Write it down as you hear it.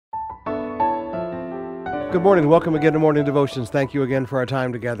Good morning. Welcome again to Morning Devotions. Thank you again for our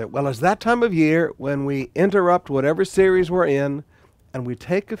time together. Well, it's that time of year when we interrupt whatever series we're in and we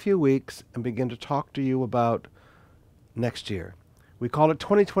take a few weeks and begin to talk to you about next year. We call it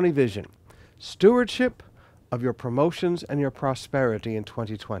 2020 Vision. Stewardship of your promotions and your prosperity in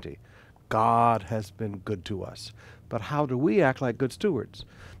 2020. God has been good to us. But how do we act like good stewards?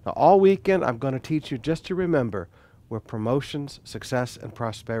 Now, all weekend, I'm going to teach you just to remember where promotions, success, and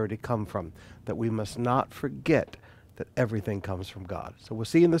prosperity come from, that we must not forget that everything comes from God. So we'll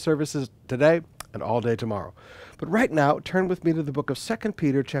see you in the services today and all day tomorrow. But right now, turn with me to the book of 2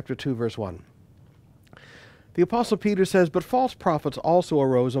 Peter chapter 2, verse 1. The Apostle Peter says, "But false prophets also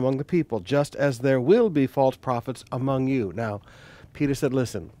arose among the people, just as there will be false prophets among you." Now, Peter said,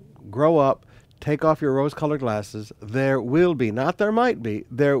 listen, grow up, take off your rose-colored glasses. There will be, not there might be,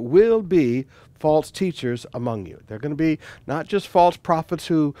 there will be false teachers among you. They're going to be not just false prophets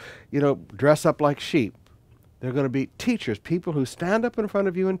who, dress up like sheep. They're going to be teachers, people who stand up in front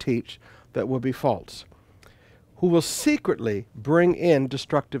of you and teach that will be false, who will secretly bring in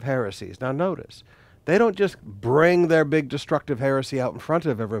destructive heresies. Now notice, they don't just bring their big destructive heresy out in front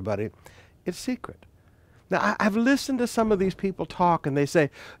of everybody. It's secret. Now, I've listened to some of these people talk, and they say,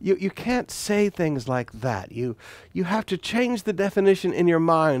 you can't say things like that. You have to change the definition in your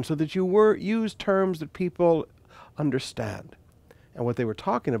mind so that you use terms that people understand. And what they were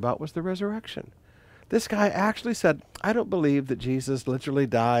talking about was the resurrection. This guy actually said, I don't believe that Jesus literally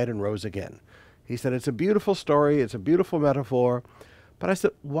died and rose again. He said, it's a beautiful story, it's a beautiful metaphor. But I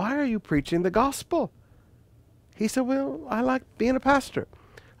said, why are you preaching the gospel? He said, well, I like being a pastor.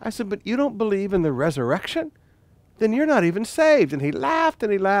 I said, but you don't believe in the resurrection? Then you're not even saved. And he laughed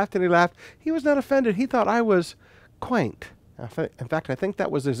and he laughed and he laughed. He was not offended. He thought I was quaint. In fact, I think that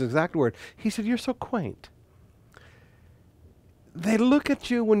was his exact word. He said, you're so quaint. They look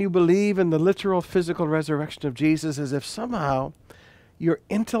at you when you believe in the literal physical resurrection of Jesus as if somehow you're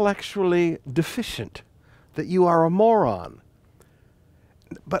intellectually deficient, that you are a moron.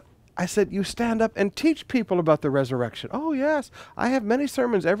 But I said, you stand up and teach people about the resurrection. Oh, yes, I have many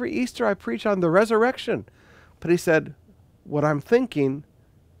sermons. Every Easter I preach on the resurrection. But he said, what I'm thinking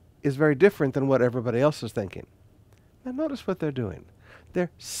is very different than what everybody else is thinking. Now notice what they're doing.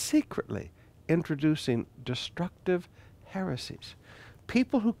 They're secretly introducing destructive heresies.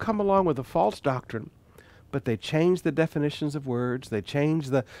 People who come along with a false doctrine, but they change the definitions of words, they change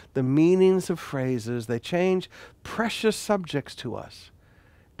the meanings of phrases, they change precious subjects to us,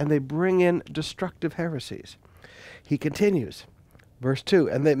 and they bring in destructive heresies. He continues, verse 2,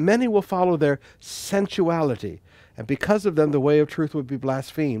 and that many will follow their sensuality, and because of them the way of truth will be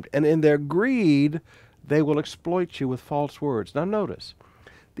blasphemed, and in their greed they will exploit you with false words. Now notice,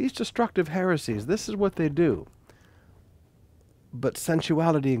 these destructive heresies, this is what they do. But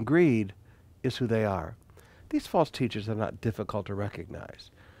sensuality and greed is who they are. These false teachers are not difficult to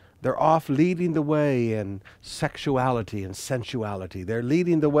recognize. They're off leading the way in sexuality and sensuality. They're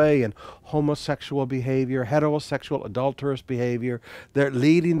leading the way in homosexual behavior, heterosexual, adulterous behavior. They're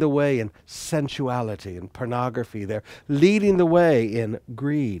leading the way in sensuality and pornography. They're leading the way in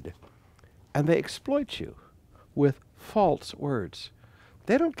greed. And they exploit you with false words.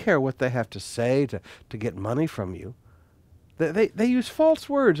 They don't care what they have to say to get money from you. They use false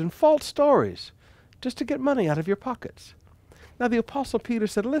words and false stories just to get money out of your pockets. Now, the Apostle Peter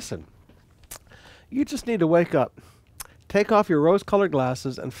said, listen, you just need to wake up, take off your rose-colored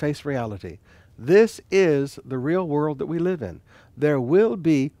glasses, and face reality. This is the real world that we live in. There will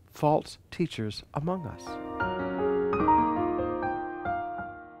be false teachers among us.